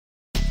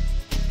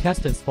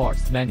CASTON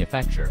Sports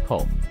Manufacture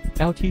Co.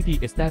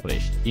 Ltd.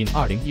 Established in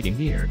 2010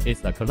 year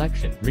is a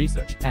collection,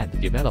 research and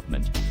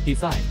development,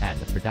 design and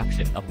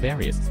production of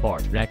various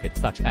sport rackets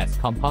such as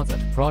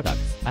composite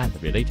products and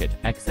related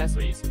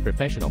accessories,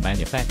 professional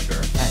manufacturer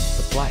and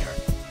supplier.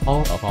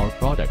 All of our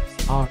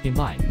products are in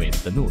line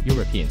with the new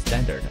European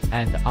standard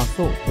and are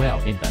sold well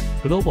in the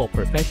global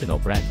professional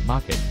brand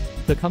market.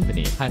 The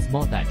company has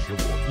more than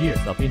 15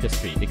 years of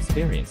industry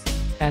experience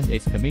and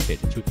is committed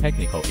to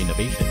technical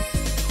innovation,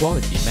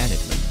 quality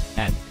management,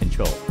 and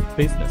control,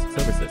 business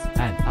services,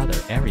 and other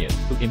areas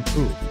to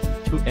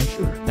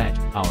ensure that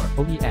our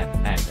OEM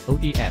and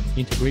ODM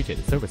integrated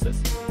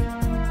services